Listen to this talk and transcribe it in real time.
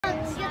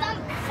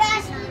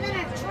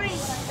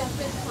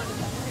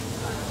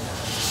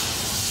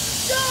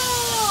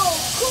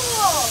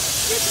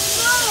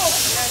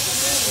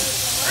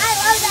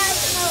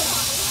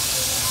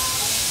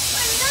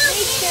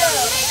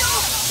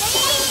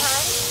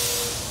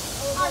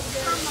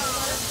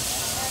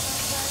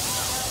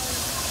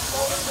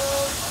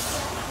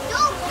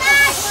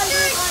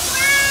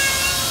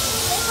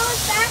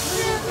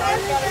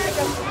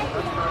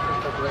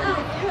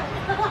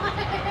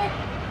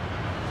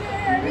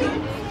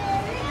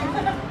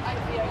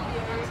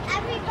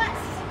Every bus.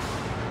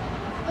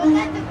 Look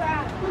at the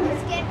ground.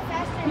 It's getting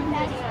faster and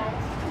faster.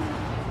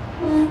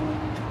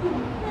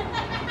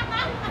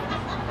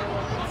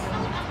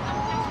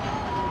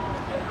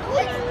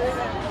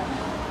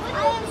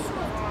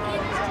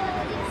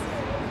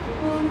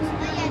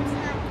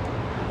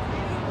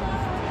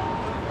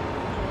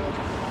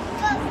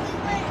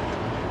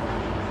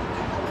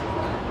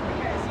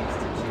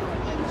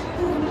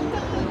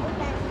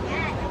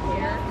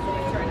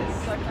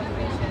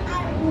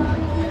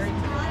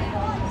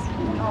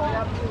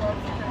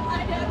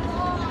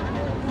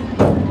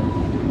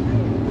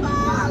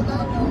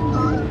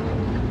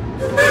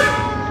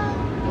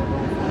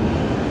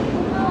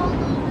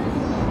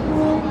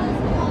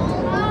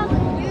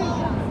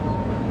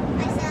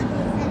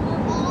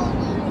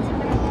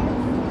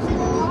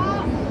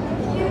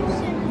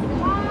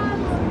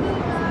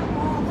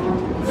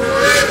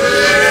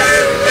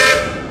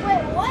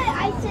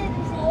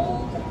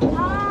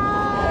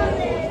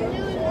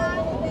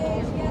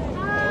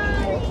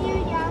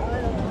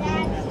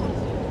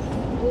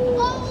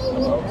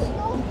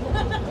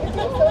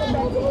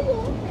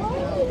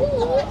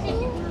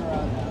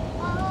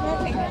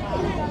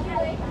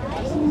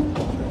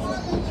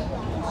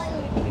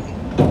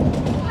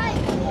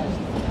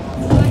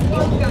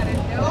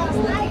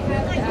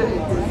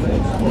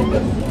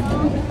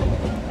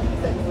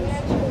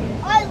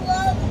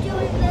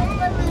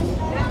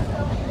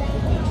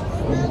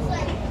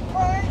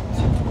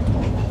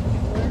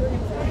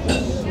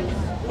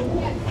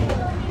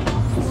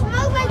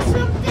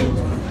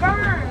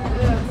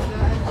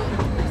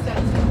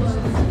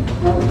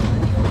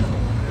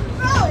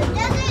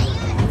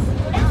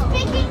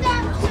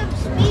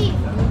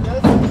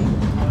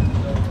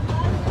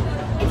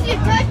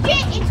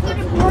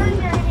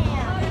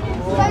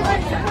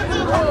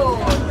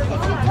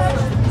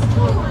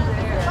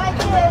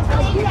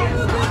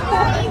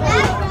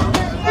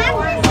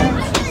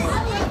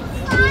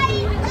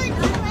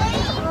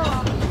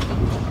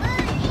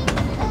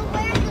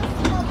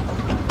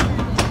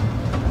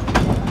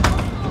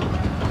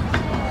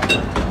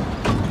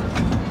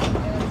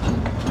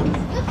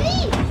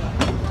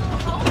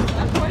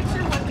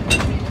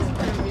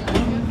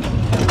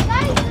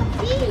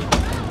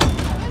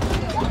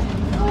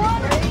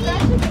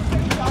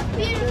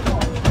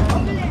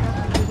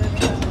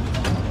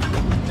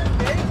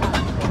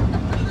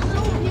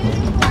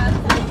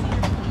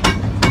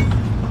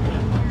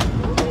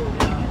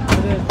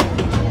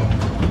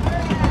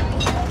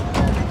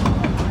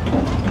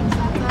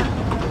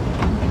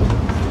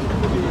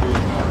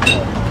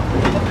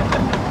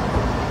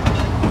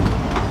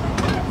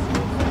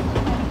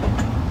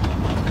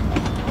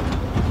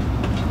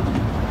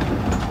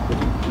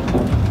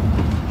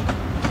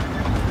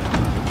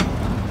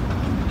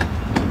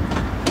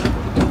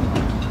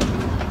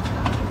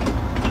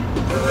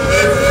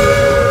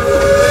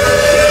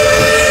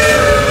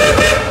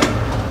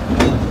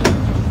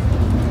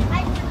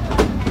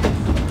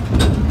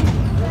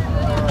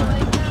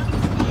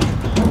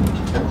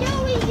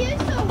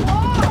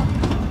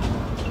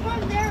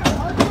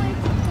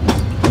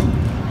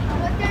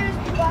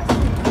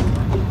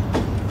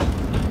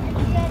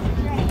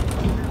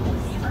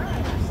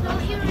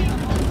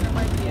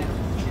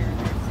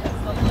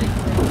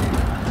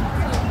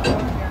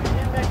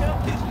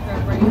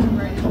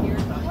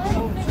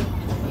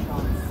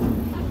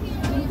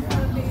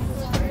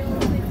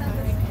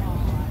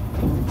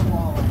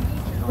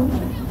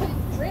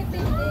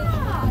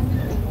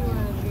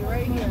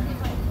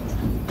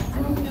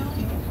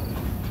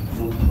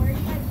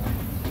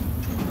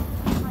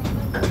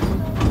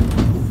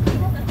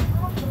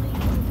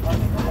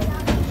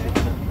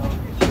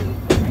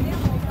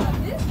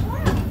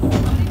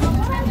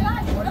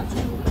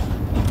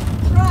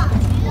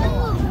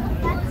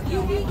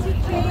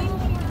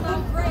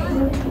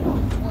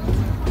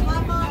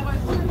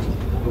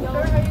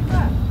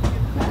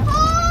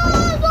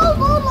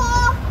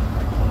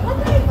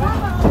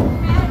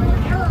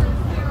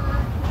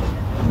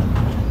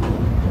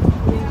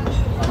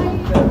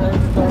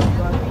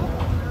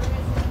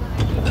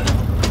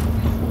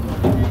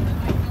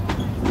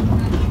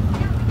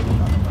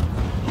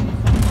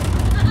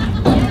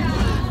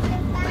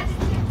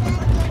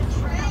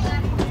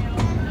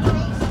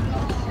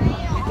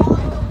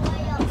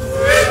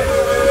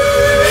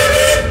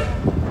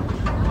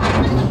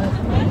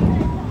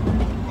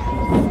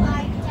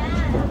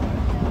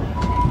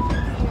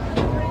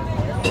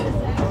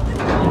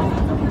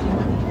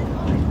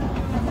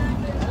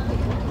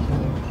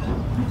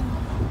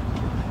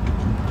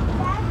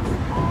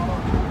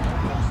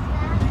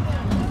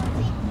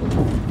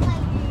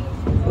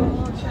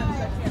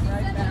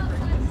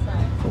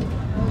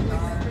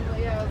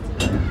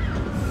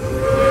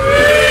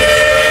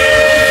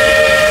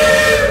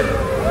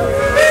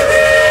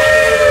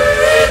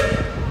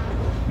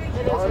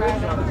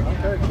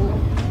 Very cool.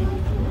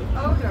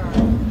 Oh, darn.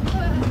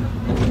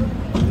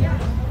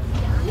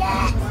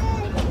 Yes!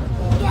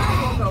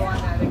 We'll go on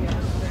that again.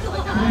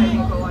 Like I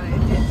will go on it. It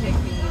did take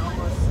me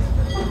almost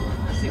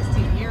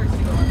 16 years to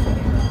go on it.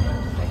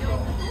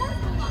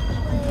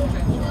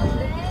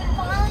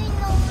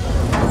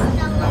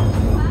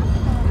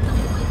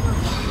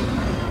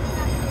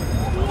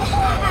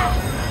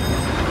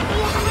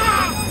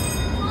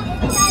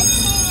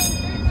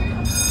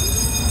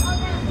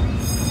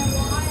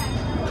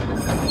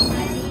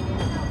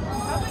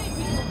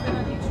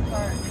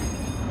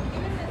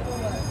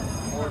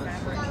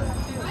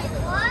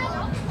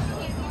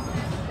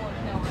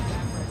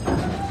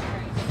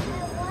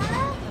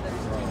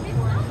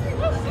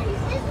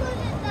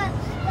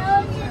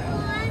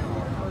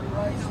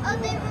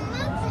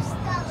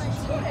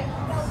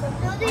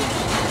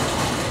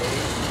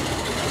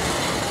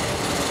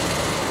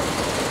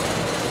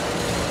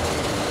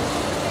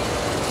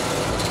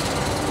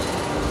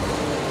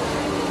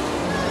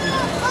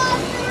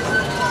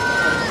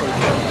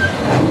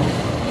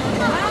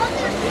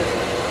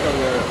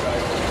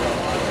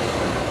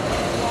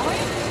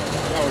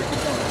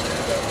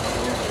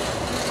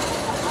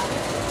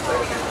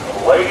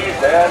 Ladies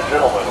and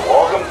gentlemen,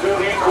 welcome to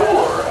the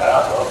cooler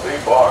half of the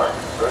barn.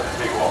 Good to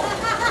see you all.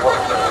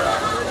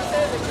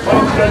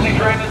 Folks, as the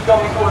train is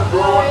coming to its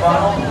rural and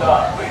final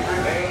stop, please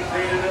remain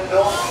seated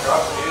until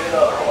instructed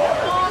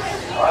otherwise.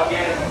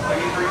 Again,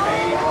 please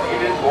remain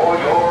seated for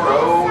your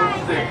own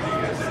safety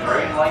as the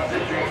train likes to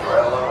shake,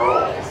 rattle, and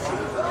roll.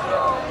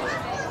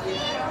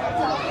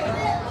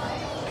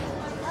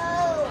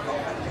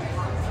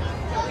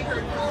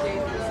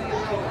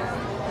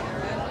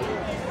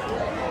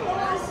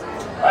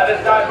 At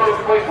this time,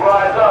 folks, please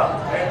rise up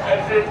and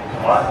exit.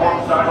 Platform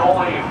sign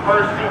only.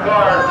 First two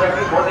cars,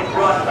 exit toward the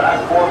front. Back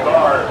four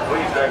cars,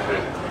 please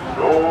exit.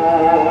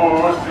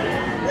 Door If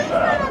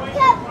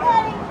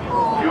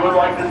you would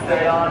like to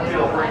stay on,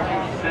 feel free to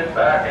sit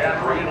back and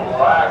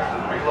relax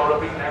as we load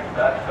up the next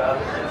batch of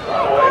passengers. By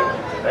the way,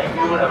 thank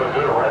you and have a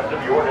good rest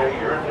of your day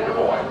here in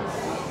Cedar.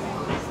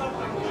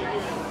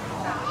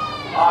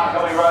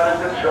 Oncoming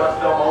riders in just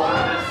a moment.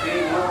 This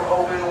seat will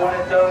open when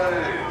it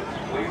does.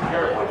 Please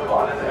carefully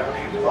find an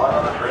empty spot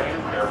on the train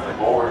and carefully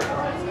board.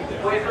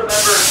 Please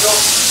remember,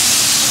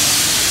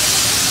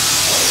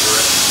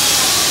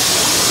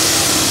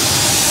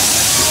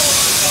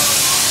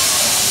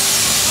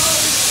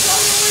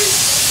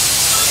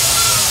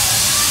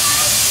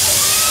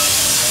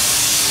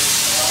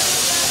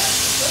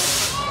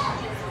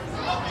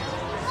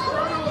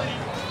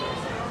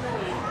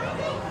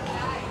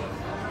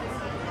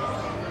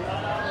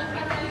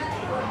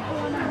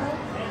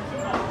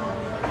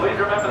 please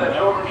remember that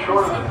children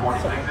shorter than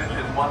 46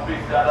 inches must be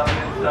sat on the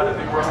inside of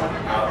the room,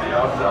 not the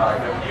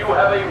outside. If you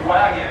have a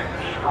wagon,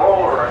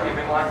 stroller, or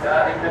anything like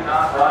that and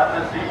cannot ride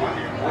the seat with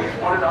you, please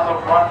put it on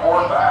the front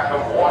or back of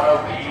one of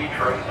the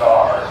train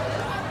cars.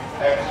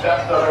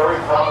 Except the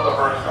very front of the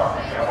first car.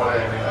 You can't put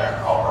anything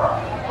there. All right.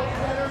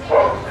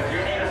 Folks, if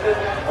you need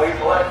assistance, please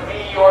let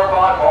me or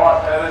my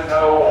boss Evan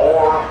know,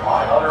 or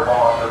my other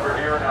boss over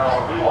here know,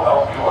 and we will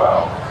help you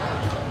out.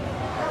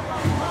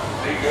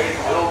 The gates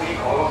will be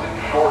closing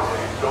shortly.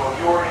 So if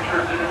you're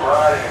interested in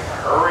riding,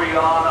 hurry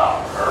on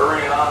up,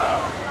 hurry on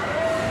up.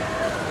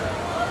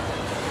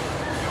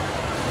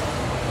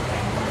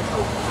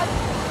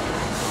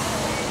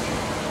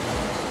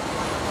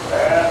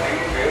 And the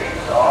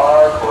gates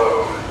are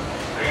closed.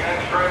 The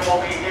next train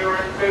will be here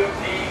in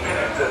 15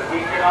 minutes as we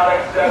cannot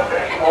accept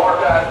any more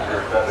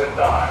passengers at this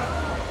time.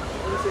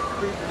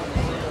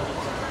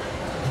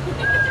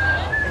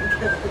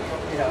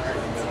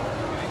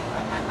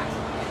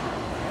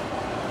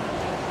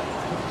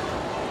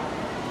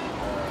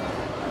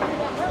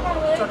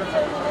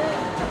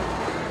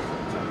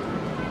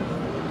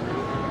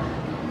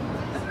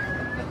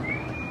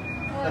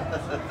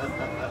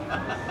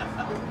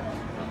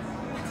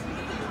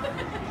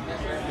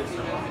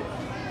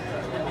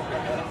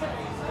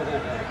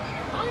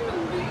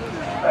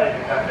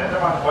 Ladies and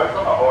gentlemen,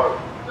 welcome aboard.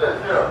 This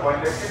is your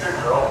appointed Cedar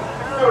Grove.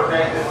 Your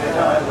name is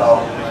designed to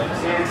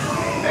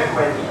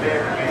midway to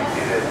Erie remain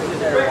seated.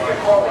 Bring your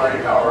forward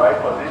in our right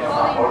position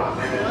on board the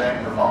Cedar train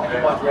to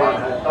mountain and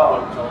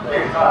stop.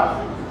 Take time.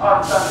 On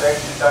Sunday,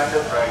 design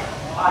the train.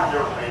 On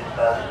your feet,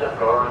 that's the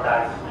floor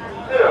time.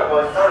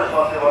 Therefore, it's not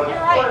responsible for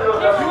those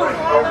that you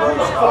encounter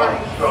the flying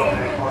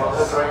structure of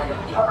the train.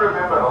 And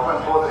remember, open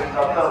for the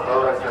instructor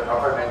door as your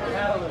proper name.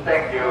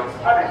 Thank you,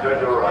 and enjoy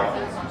your ride.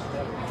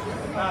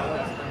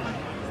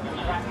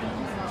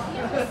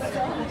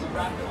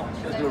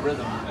 Let's do a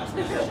rhythm.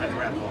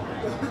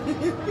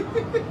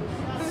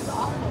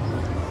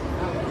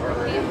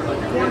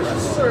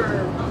 Yes, sir.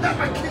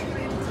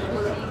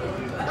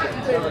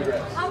 No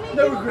regrets.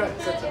 No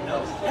regrets. No.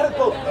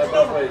 Both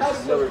ways.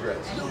 No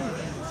regrets.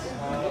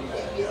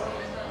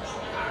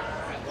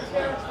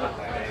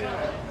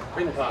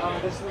 Bring the pot.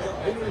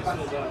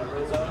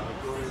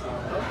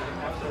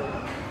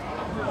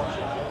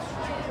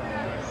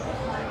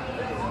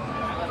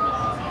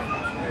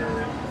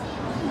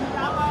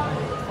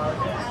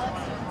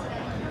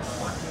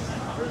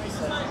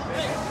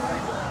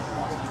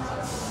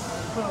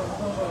 Woo!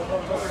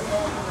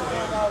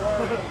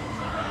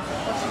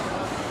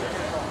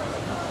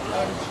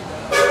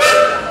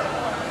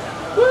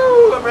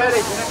 I'm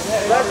ready.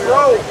 Let's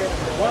roll.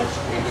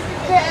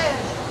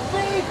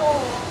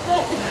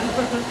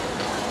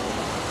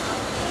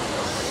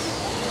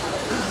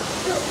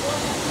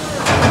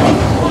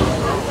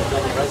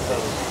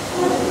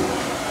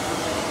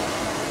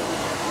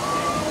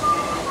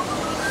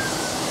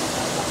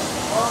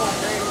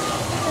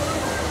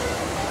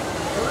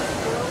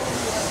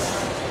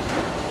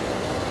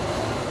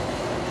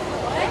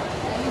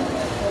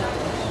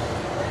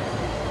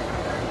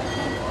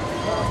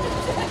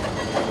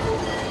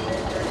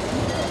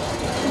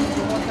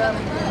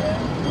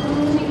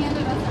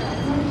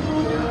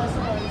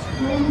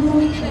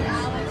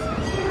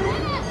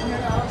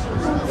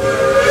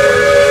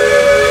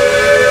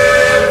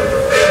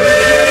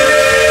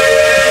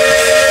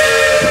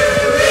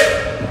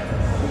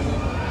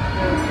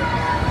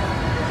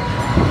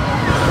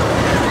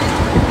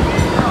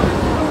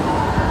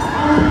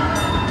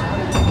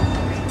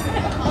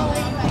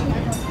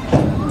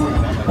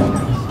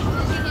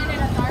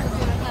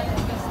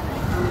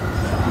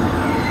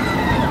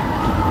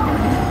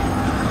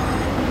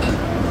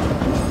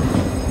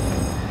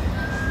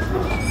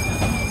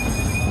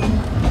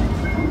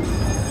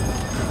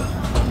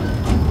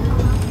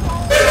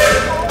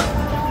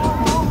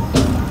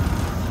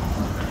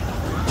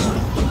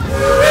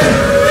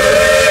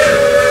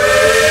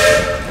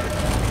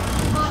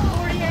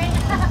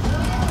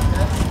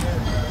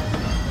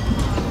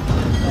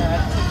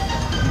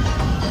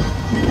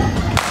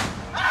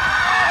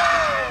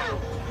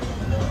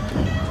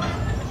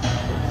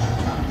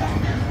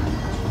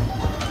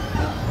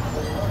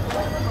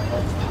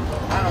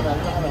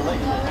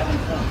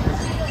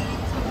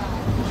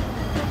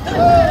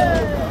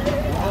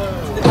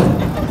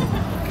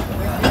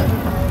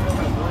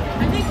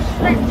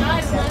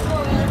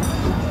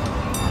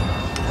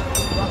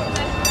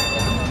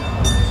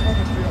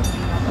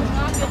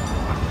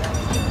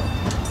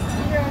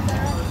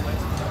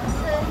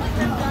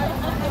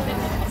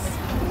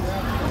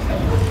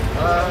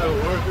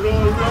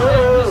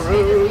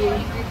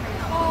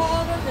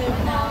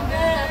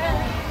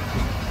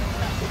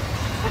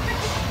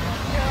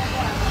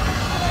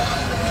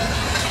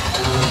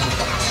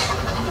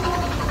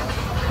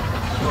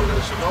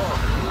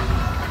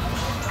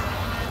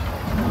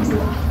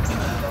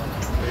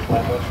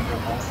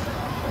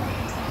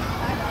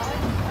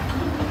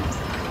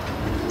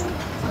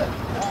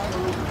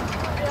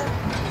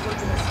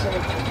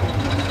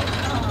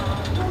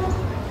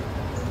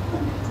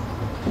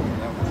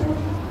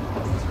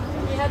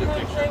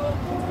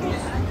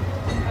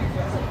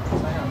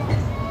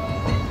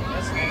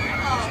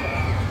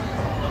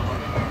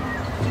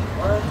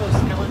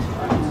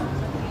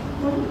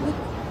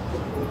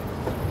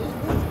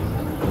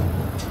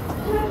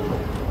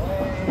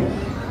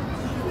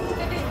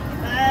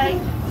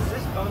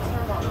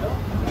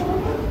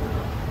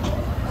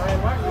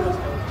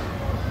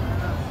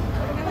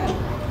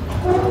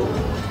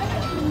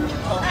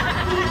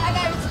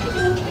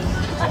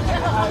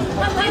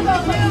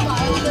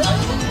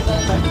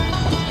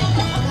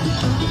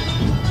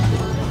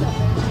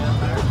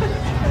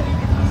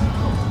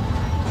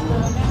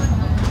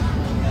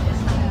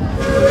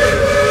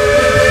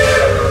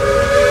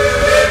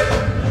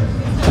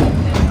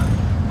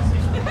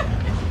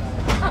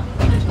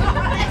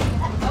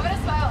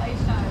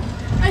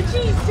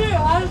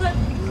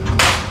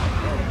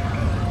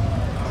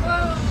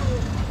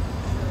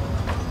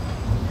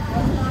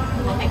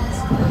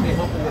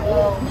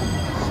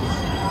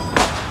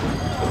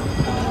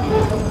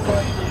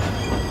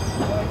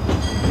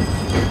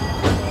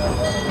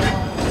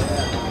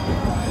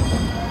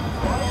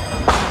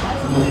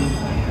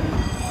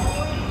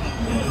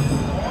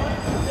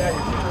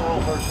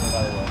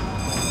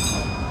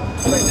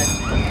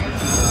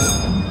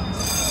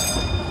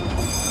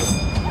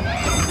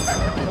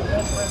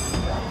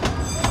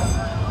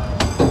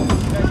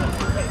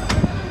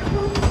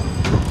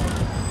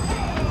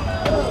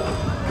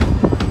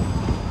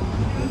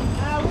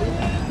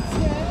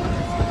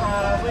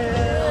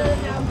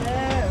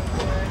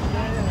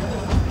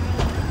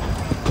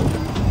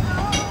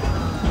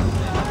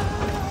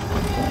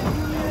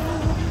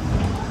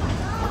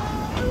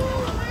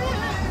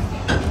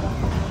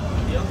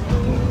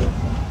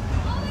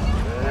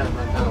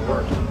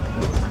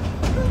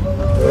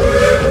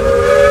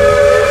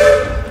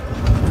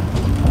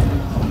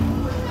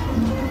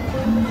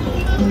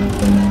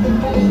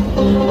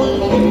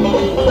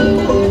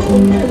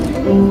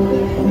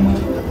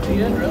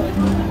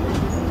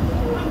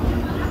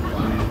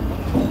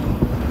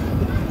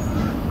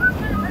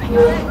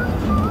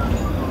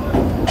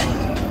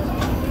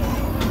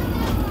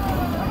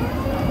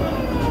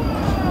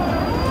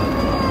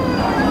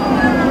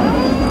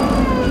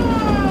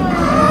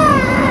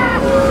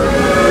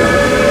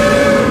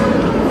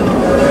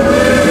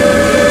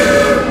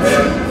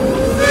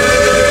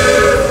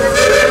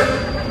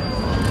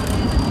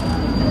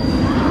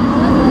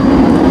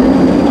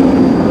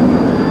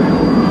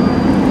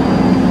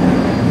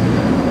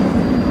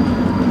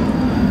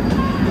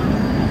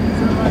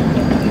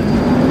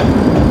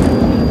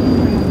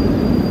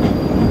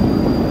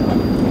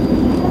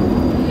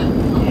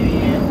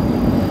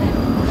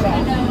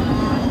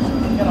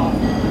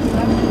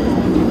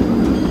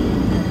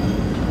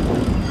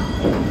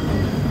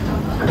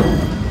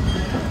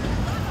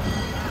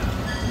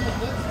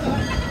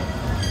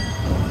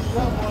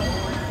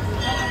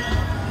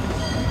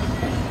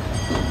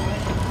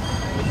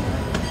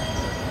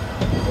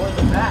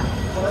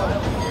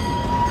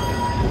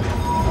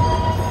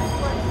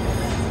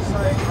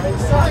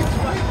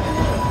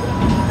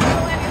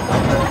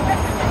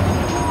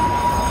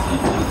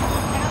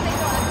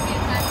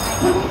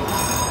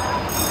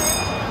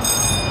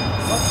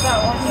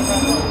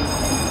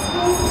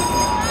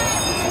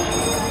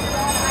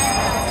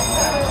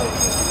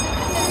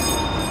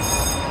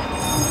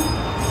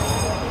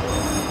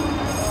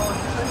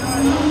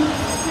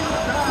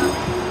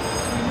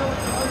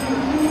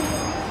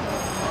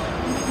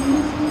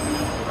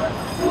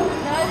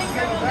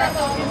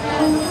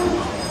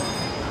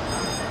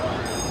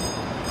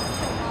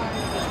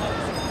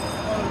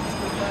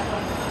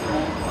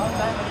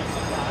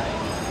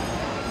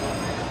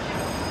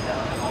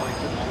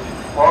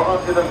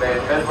 up to the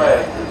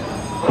mid-leg.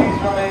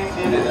 Please remain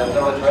seated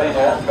until the train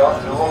has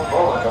come to a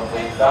full and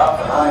complete stop,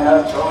 and I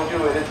have told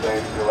you it is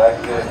safe to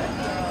exit.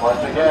 Once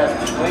again,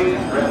 please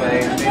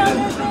remain seated.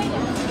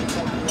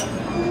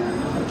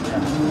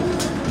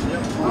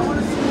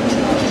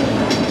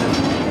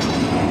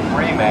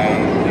 Remain